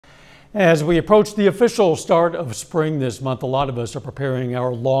As we approach the official start of spring this month, a lot of us are preparing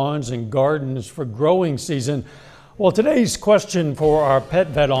our lawns and gardens for growing season. Well, today's question for our pet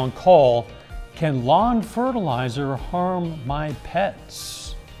vet on call: can lawn fertilizer harm my pets?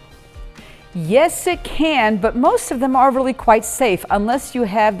 Yes, it can, but most of them are really quite safe unless you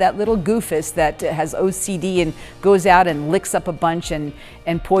have that little goofus that has OCD and goes out and licks up a bunch and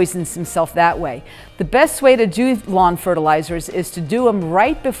poisons himself that way. The best way to do lawn fertilizers is to do them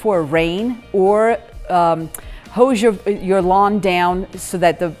right before rain, or hose your lawn down so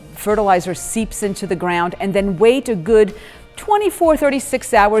that the fertilizer seeps into the ground, and then wait a good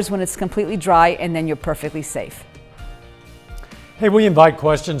 24-36 hours when it's completely dry, and then you're perfectly safe. Hey, we invite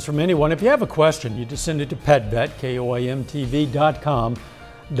questions from anyone. If you have a question, you just send it to PetVet, KOAMTV.com.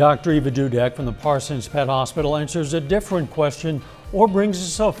 Dr. Eva Dudek from the Parsons Pet Hospital answers a different question or brings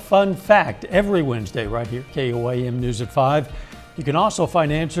us a fun fact every Wednesday right here at KOAM News at 5. You can also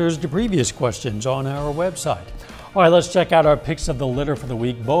find answers to previous questions on our website. All right, let's check out our picks of the litter for the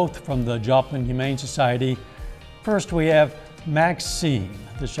week, both from the Joplin Humane Society. First, we have Maxine.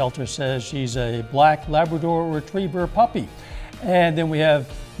 The shelter says she's a black Labrador Retriever puppy. And then we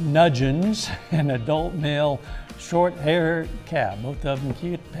have Nudgens, an adult male short-haired cat. Both of them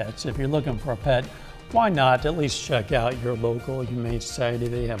cute pets. If you're looking for a pet, why not at least check out your local Humane Society?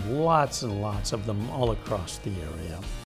 They have lots and lots of them all across the area.